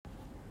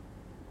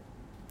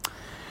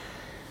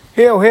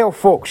Hail,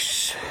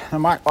 folks. The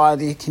Mac Lad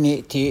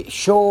 1888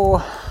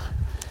 show.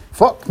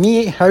 Fuck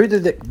me, how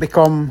did it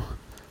become,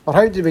 or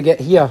how did we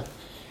get here?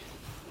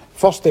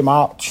 1st of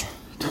March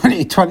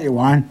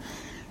 2021.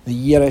 The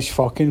year is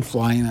fucking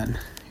flying in.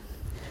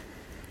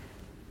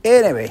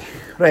 Anyway,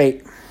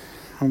 right.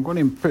 I'm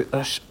going to put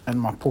this in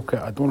my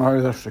pocket. I don't know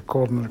how this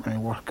recording is going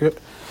to work out.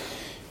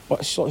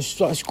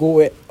 Let's go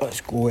with it.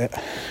 Let's go with it.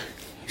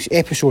 It's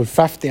episode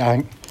 50, I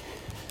think.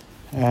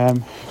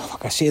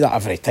 Like I say that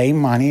every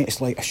time, man.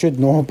 It's like I should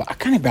know, but I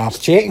can't be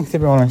arsed checking, to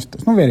be honest.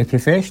 It's not very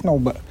professional,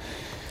 but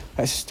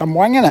I'm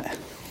winging it,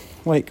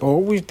 like I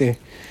always do.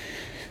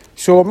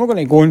 So I'm not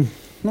going to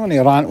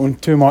rant on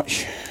too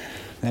much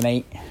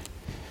tonight.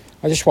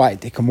 I just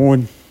wanted to come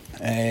on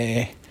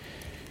and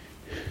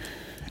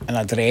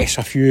address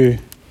a few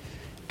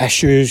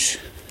issues,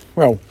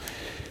 well,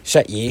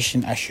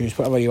 situation issues,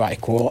 whatever you want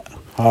to call it.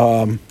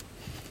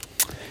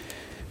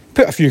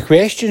 Put a few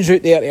questions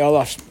out there to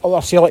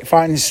other Celtic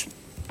fans,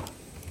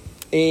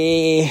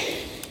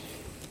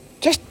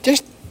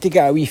 just to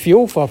get a wee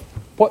feel for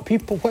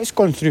what's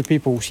going through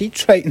people's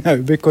heads right now,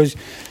 because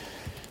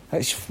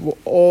it's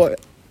all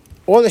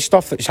the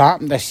stuff that's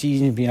happened this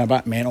season has been a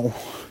bit mental.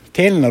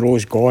 10 in a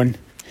row's gone.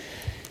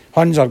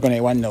 Huns are going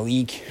to win the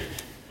league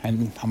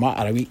in a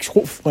matter of weeks,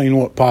 hopefully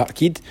not at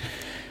Parkhead.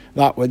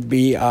 That would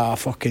be a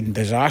fucking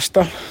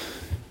disaster.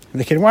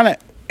 They can win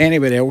it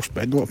anywhere else,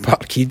 but not at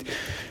Parkhead.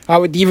 I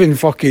would even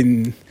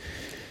fucking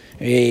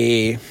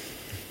I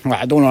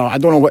don't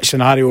know what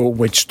scenario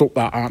would stop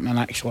that happening.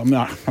 Actually, I'm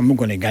not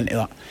going to get into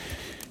that.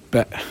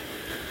 But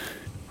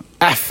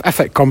if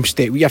it comes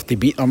to it, we have to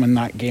beat them in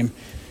that game,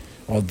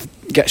 or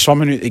get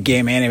someone out of the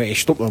game anyway to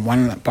stop them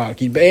winning at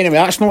Parkhead. But anyway,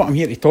 that's not what I'm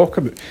here to talk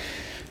about.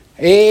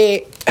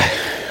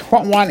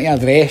 What I want to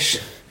address,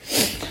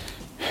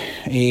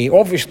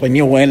 obviously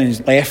Neil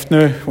Lennon's left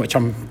now, which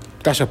I'm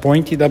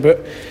disappointed about.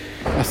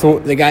 I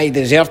thought the guy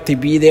deserved to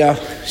be there,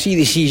 see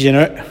the season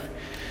out.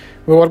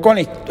 We were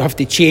going to have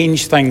to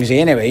change things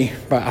anyway,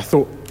 but I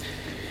thought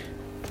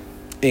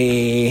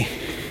he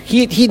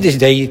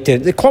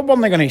decided the club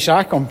weren't going to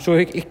sack him, so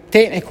he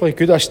technically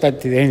could have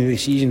stayed to the end of the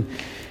season,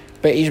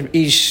 but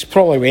he's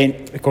probably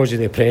went because of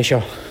the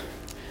pressure.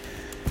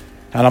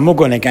 And I'm not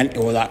going to get into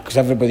all that because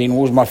everybody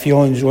knows my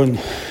feelings on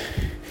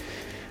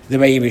the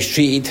way he was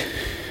treated.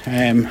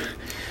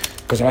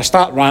 Because if I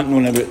start ranting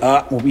on about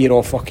that, we'll be here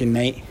all fucking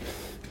night.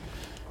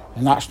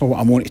 And that's not what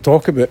I'm going to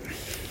talk about.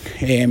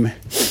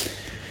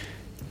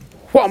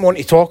 What I'm going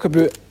to talk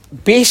about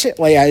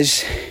basically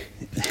is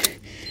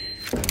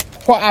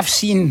what I've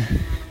seen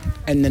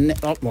in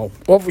the... Well,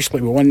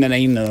 obviously we won the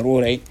 9 in a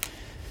row, right?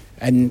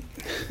 And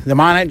the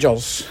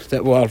managers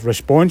that were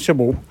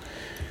responsible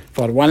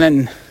for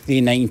winning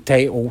the 9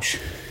 titles,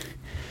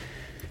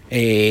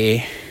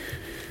 Neil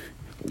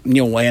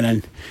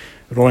Lennon,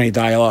 Ronnie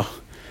Dyler,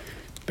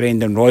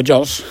 Brendan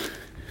Rodgers...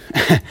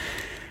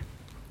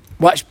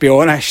 Let's be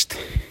honest,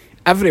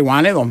 every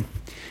one of them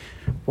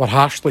were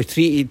harshly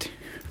treated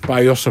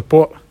by your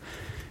support,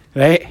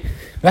 right?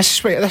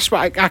 This is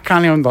what I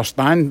can't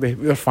understand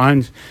with your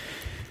fans.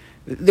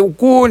 They'll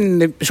go on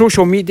the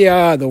social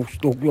media, they'll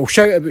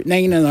shout about 9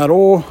 in a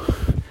row.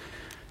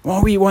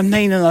 Oh, we won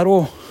 9 in a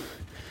row.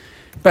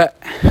 But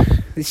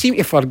they seem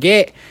to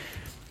forget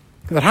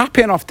they're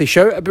happy enough to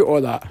shout about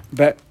all that,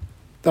 but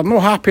they're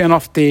not happy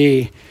enough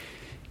to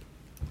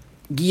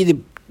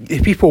give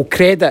the people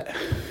credit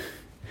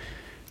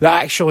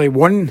that actually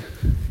won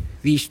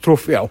these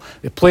trophies. Well,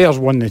 the players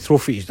won the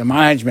trophies, the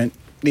management,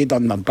 they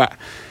done their bit.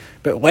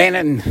 But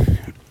Lennon,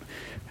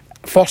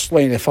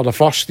 firstly, for the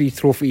first 3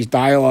 trophies,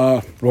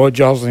 Dyler,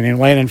 Rodgers, and then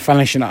Lennon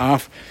finishing it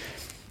off,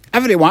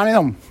 every one of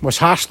them was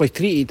harshly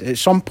treated at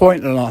some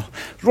point or another.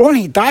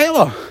 Ronnie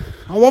Dyler,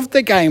 I love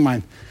the guy, man.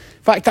 In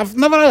fact, I've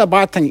never had a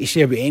bad thing to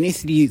say about any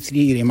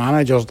three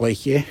managers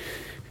like you.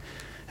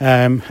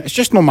 It's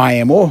just not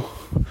my MO.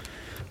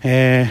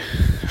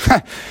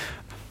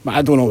 But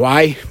I don't know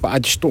why, but I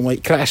just don't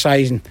like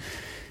criticising.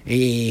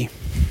 Because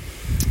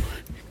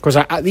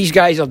these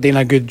guys are doing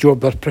a good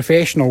job. They're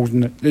professionals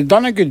and they've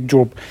done a good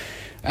job.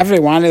 Every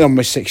one of them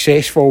was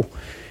successful.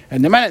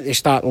 And the minute they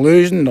start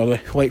losing, or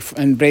like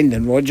in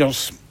Brendan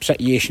Rodgers'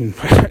 situation,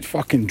 it's a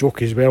fucking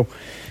joke as well.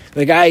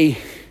 The guy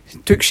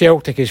took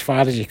Celtic as far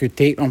as he could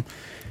take them.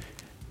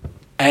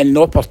 And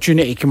the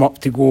opportunity came up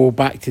to go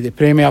back to the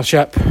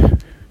Premiership.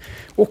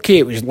 Okay,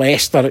 it was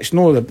Leicester. It's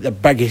not the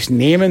biggest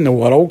name in the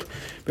world.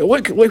 But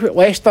look what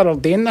Leicester are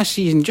doing this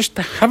season. Just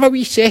to have a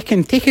wee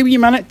second, take a wee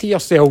minute to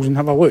yourselves and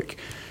have a look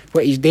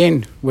what he's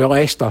doing with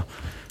Leicester,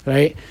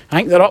 right? I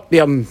think they're up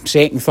there in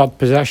 2nd, 3rd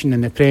position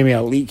in the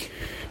Premier League,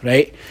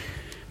 right?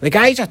 The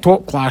guy's a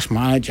top-class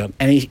manager,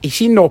 and he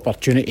seen the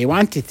opportunity. He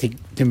wanted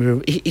to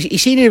move. He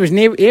seen there was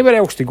nowhere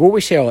else to go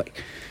with Celtic.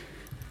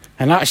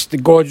 And that's the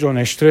God's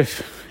honest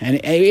truth.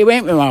 And he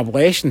went with my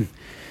blessing.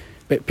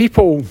 But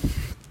people...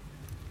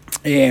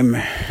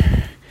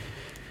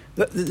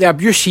 the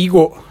abuse he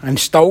got and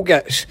still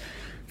gets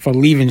for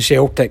leaving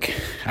Celtic,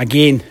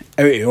 again,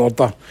 out of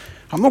order.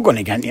 I'm not going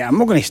to get into it. I'm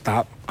not going to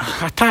start.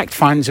 I attacked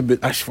fans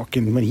about this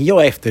fucking when he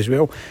left as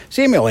well.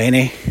 Same with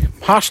Lenny,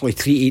 harshly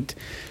treated,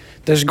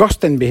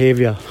 disgusting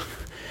behaviour.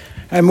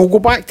 And we'll go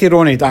back to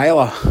Ronnie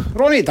Dyler.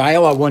 Ronnie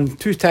Dyler won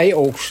 2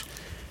 titles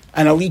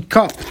and a League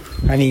Cup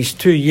in his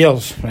 2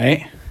 years,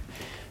 right?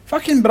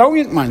 Fucking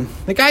brilliant, man.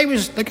 The guy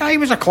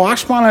was a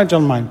class manager,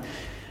 man.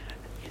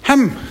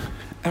 Him,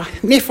 a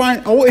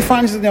lot of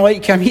fans didn't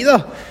like him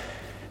either.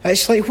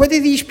 It's like, what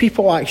do these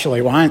people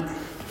actually want?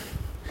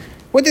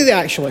 What is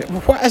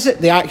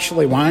it they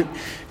actually want?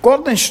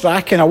 Gordon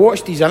Strachan, I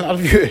watched his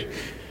interview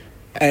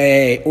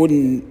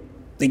on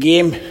the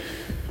game,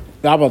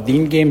 the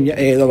Aberdeen game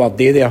the other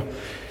day there,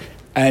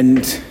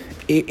 and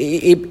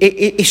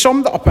he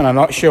summed it up in a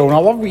nutshell, and I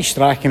love wee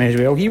Strachan as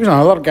well. He was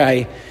another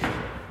guy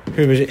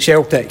who was at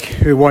Celtic,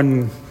 who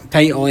won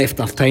title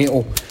after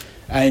title,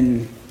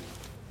 and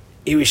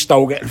he was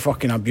still getting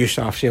fucking abuse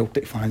off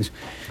Celtic fans.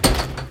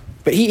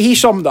 But he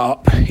summed it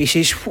up. He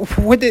says,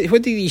 what do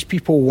these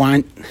people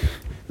want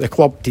the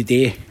club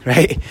today,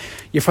 right?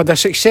 You've had a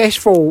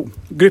successful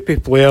group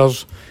of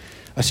players,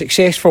 a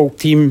successful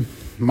team,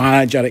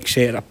 manager,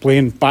 etc.,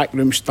 playing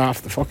backroom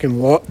staff, the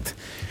fucking lot,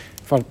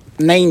 for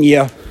 9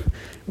 years,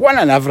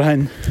 winning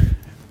everything.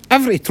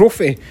 Every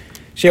trophy,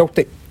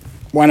 Celtic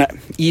won it,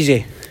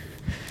 easy.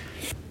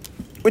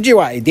 What do you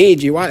want to do?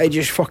 Do you want to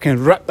just fucking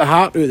rip the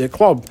heart out of the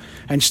club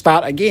and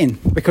start again?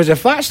 Because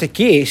if that's the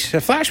case,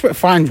 if that's what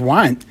fans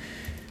want,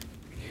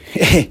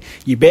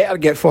 you better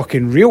get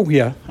fucking real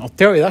here. I'll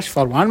tell you this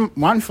for one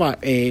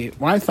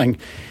thing.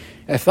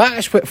 If that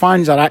is what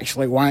fans are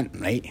actually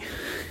wanting, right,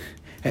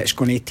 it's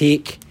going to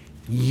take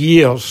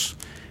years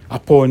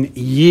upon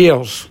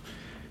years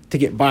to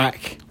get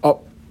back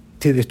up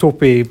to the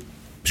top of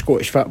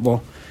Scottish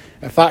football.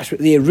 If that's what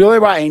they really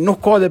want to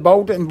knock all the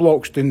building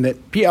blocks down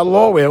that Peter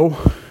Lawwell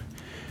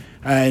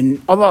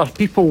and other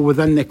people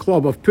within the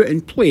club have put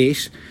in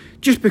place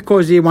just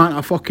because they want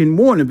a fucking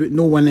moan about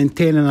no winning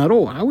 10 in a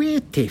row. Away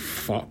to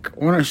fuck,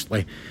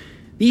 honestly.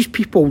 These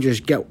people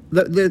just get...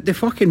 They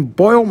fucking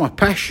boil my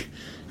pish.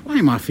 One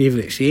of my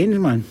favourite sayings,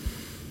 man.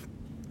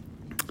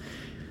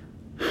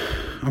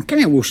 I'm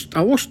kind of lost...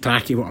 I lost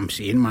track of what I'm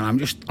saying, man. I'm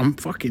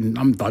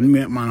done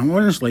with it, man. I'm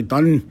honestly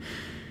done.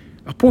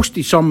 I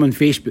posted something on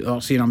Facebook there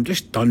saying I'm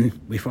just done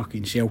with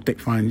fucking Celtic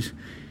fans.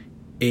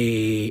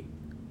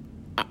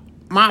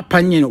 My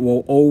opinion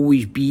will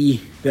always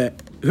be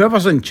that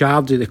whoever's in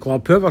charge of the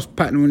club, whoever's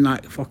putting on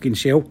that fucking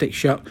Celtic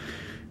shirt,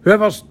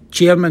 whoever's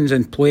chairman's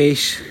in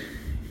place,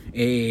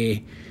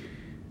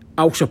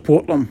 I'll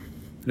support them,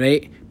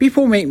 right?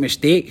 People make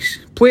mistakes,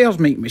 players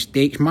make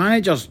mistakes,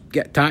 managers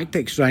get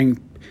tactics wrong,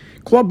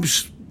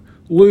 clubs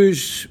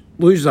lose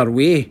their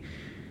way.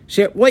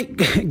 So, like,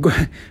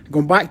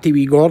 going back to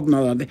wee Gordon the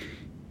other day,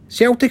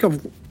 Celtic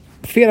have,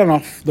 fair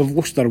enough, they've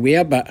lost their way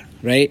a bit,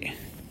 right?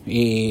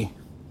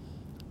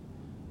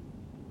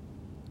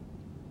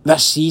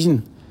 This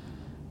season,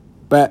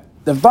 but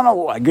they've done a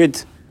lot of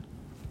good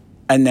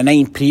in the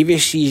 9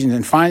 previous seasons,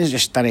 and fans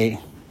just I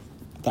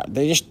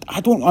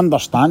don't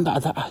understand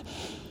it.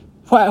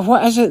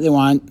 What is it they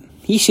want?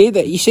 He said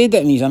it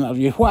in his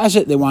interview. What is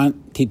it they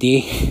want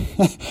today?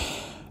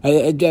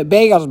 It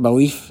beggars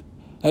belief.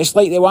 It's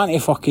like they want to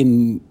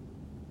fucking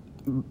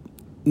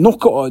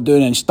knock it all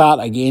down and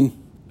start again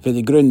for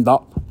the ground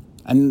up,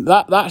 and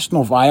that's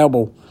not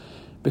viable,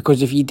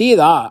 because if you do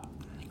that,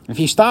 if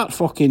you start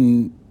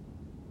fucking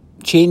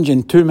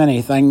changing too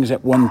many things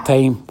at one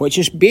time, which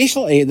is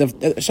basically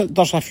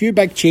there's a few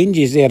big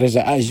changes there as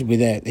it is with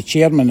the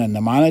chairman and the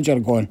manager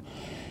going,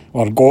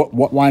 or got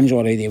what one's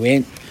already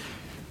went,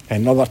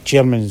 and other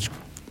chairman's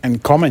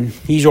incoming.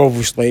 He's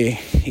obviously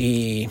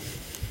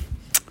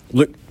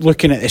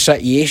looking at the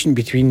situation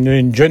between now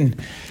and June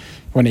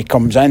when he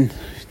comes in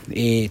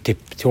to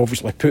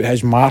obviously put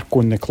his mark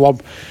on the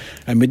club.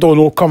 And we don't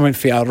know, coming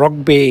from a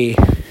rugby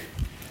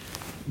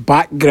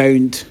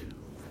background,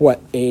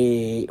 what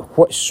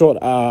sort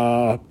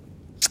of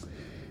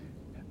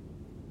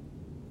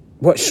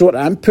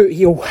input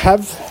he'll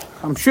have.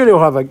 I'm sure he'll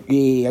have a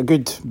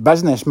good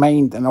business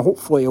mind, and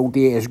hopefully he'll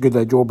do as good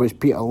a job as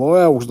Peter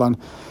Lawwell's done.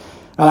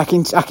 And I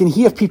can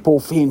hear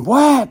people saying,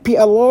 "What,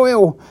 Peter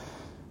Lawwell?"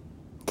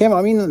 You know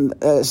what I mean?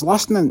 It's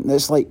listening.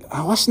 It's like,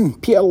 listen,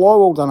 Peter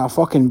Lawwell done a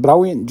fucking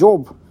brilliant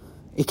job.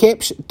 He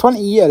kept 20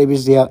 years he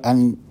was there,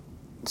 and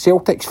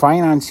Celtic's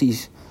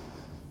finances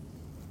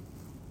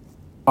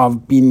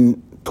have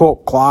been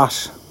top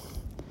class.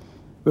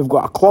 We've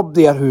got a club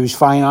there who's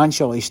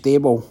financially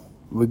stable,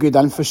 with good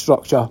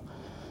infrastructure,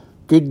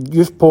 good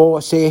youth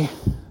policy.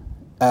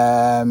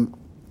 There's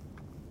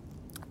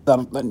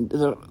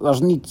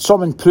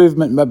some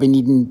improvement maybe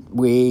needing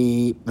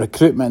with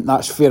recruitment.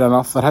 That's fair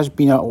enough. There has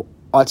been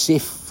I'd say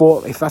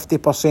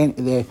 40-50%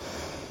 of the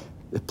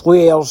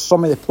players,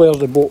 some of the players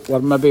they bought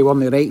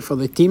weren't right for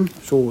the team,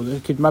 so they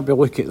could maybe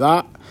look at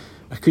that.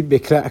 I could be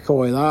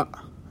critical of that.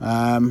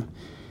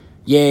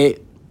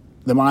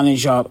 The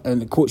manager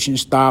and the coaching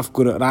staff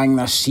got it wrong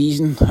this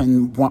season,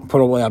 and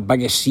probably our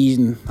biggest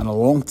season in a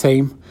long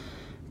time.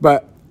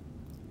 But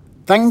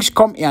things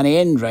come to an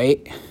end,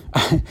 right?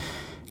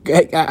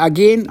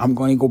 again, I'm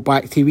going to go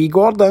back to wee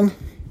Gordon.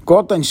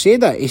 Gordon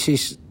said it. He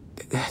says,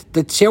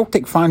 did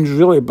Celtic fans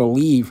really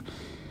believe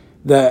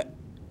that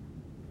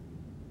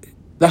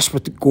this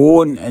would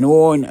go on and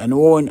on and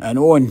on and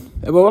on?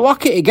 We were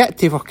lucky to get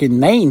to fucking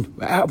 9.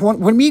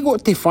 When we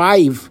got to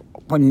 5,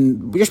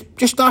 when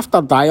just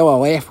after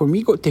Dialer left, when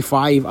we got to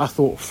 5, I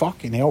thought,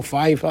 fucking hell,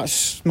 5,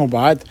 that's not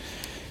bad.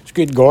 It's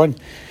good going.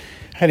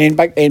 And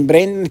then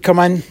Brendan come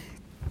in,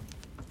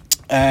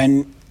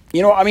 and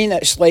you know what I mean?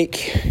 It's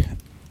like,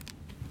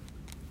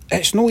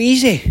 it's no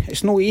easy.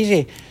 It's no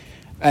easy.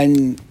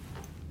 And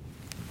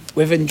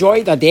we've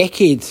enjoyed a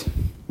decade.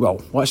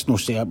 Well, let's not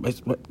say it,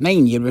 but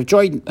 9 years.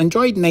 We've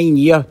enjoyed 9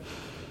 year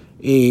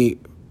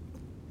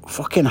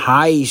fucking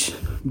highs.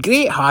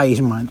 Great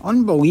highs, man.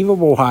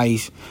 Unbelievable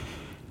highs.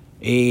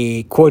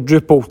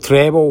 Quadruple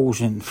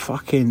trebles and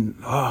fucking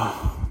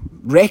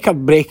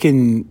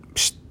record-breaking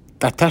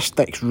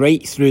statistics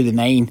right through the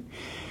 9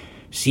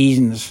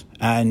 seasons.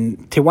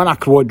 And to win a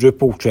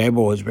quadruple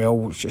treble as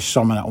well, it's just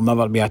something that will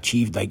never be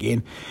achieved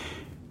again.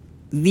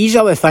 These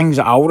are the things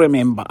that I'll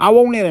remember. I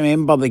only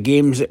remember the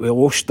games that we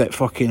lost at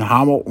fucking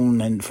Hamilton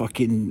and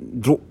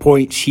fucking dropped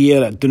points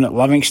here at doing at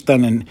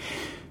Livingston, and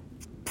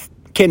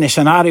kind of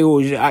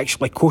scenarios that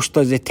actually cost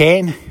us the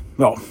 10.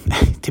 Well,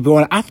 to be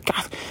honest, I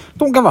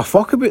don't give a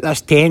fuck about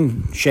this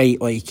 10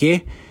 shite, like, eh?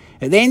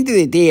 At the end of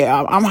the day,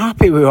 I'm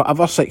happy with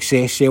whatever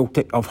success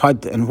Celtic have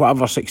had and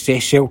whatever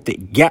success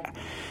Celtic get.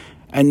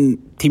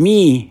 And to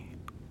me,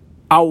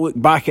 I'll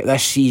look back at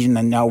this season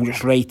and I'll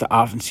just write it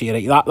off and say,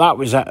 right, that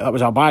was it. That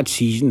was a bad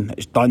season.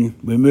 It's done.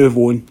 We move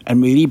on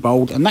and we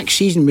rebuild. And next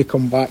season we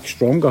come back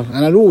stronger.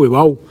 And I know we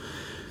will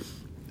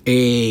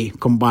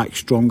come back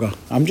stronger.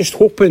 I'm just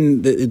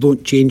hoping that they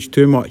don't change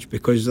too much,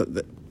 because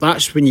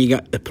that's when you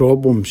get the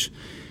problems,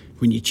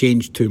 when you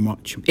change too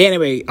much.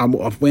 Anyway,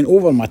 I've went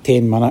over my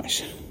 10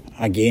 minutes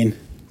again.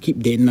 Keep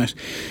doing this.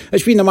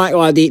 It's been the Mac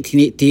Lad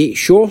 1888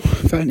 show,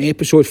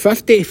 episode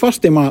 50,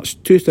 1st of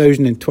March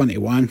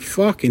 2021.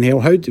 Fucking hell,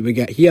 how did we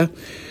get here?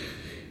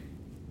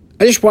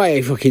 I just want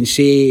to fucking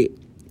say,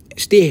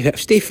 stay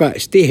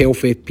fit, stay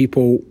healthy,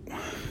 people.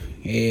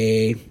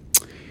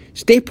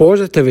 Stay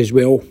positive as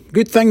well.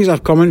 Good things are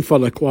coming for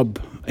the club.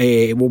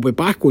 We'll be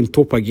back on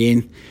top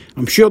again.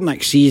 I'm sure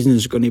next season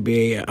is going to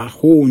be a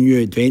whole new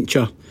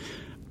adventure.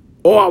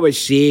 All I would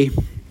say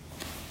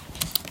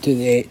to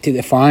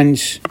the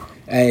fans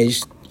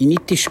is, you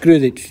need to screw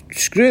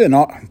the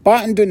nut,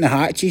 batten down the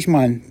hatches,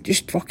 man.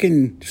 Just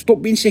fucking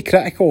stop being so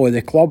critical of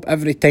the club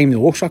every time they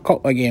lose a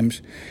couple of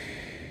games.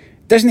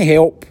 Doesn't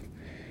help.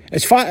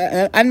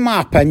 In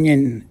my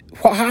opinion,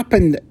 what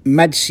happened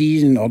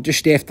mid-season or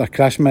just after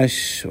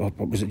Christmas, or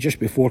was it just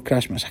before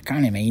Christmas, I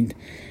can't mind.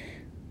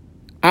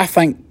 I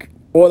think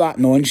all that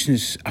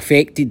nonsense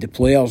affected the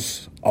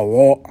players a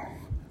lot.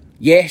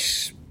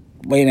 Yes,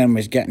 Lenny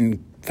was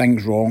getting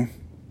things wrong,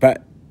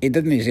 but he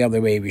didn't deserve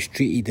the way he was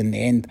treated in the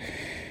end.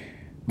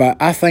 But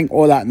I think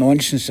all that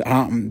nonsense that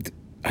happened,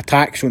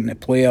 attacks on the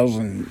players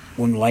and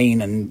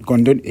online and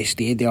going down to the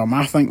stadium,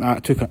 I think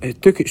that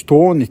took its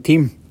toll on the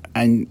team.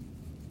 And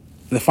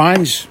the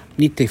fans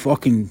need to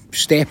fucking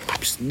step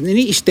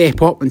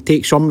up and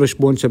take some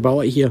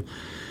responsibility here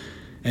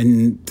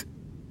and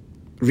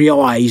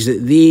realise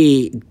that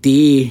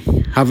they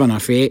have an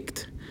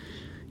effect.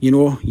 You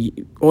know,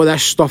 all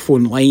this stuff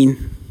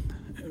online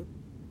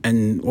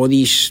and all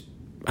these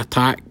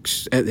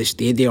attacks at the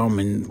stadium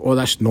and all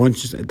this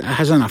nonsense, it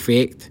has an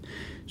effect.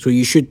 So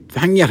you should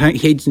hang your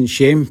heads in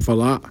shame for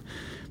that. I'm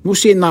not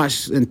saying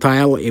that's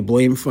entirely to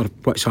blame for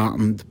what's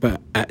happened,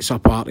 but it's a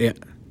part of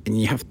it, and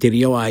you have to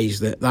realise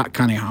that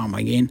can't happen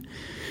again.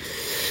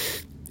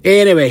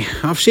 Anyway,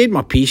 I've said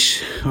my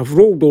piece. I've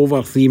rolled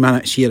over 3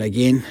 minutes here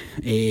again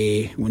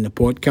on the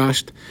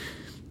podcast.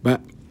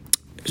 But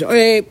so,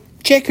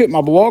 check out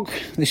my blog,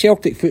 the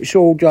Celtic Foot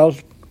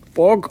Soldiers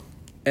blog,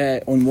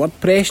 on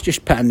WordPress.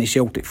 Just put in the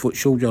Celtic Foot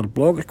Soldiers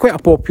blog. It's quite a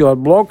popular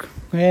blog.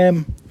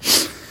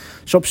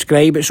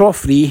 Subscribe, it's all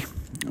free.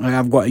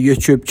 I've got a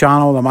YouTube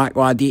channel, the Mac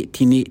Lad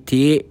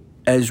 1888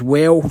 as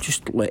well.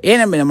 Just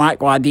enemy the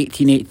Mac Lad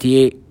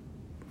 1888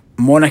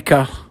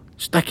 moniker,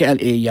 stick it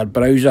into your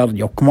browser,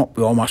 you'll come up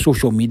with all my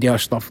social media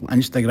stuff,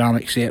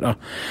 Instagram, etc.,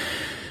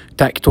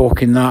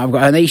 TikTok and that. I've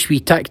got a nice wee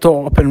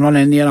TikTok up and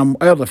running there. I'm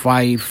over the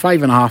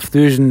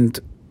 5,500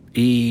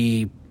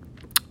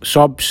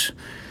 subs.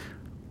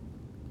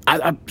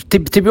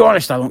 To be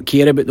honest, I don't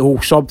care about the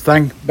whole sub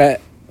thing, but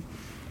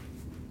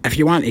if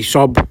you want to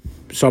sub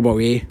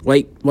away,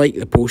 like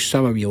the post,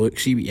 have a wee look,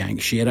 see what you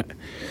think, share it.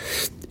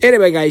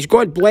 Anyway, guys,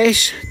 God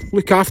bless.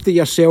 Look after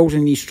yourselves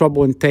in these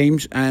troubling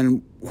times,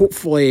 and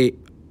hopefully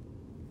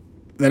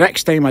the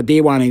next time I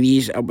do one of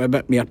these, it'll be a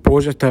bit more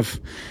positive.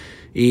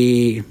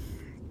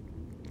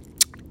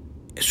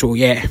 So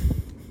yeah,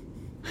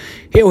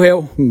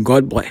 hail, and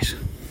God bless.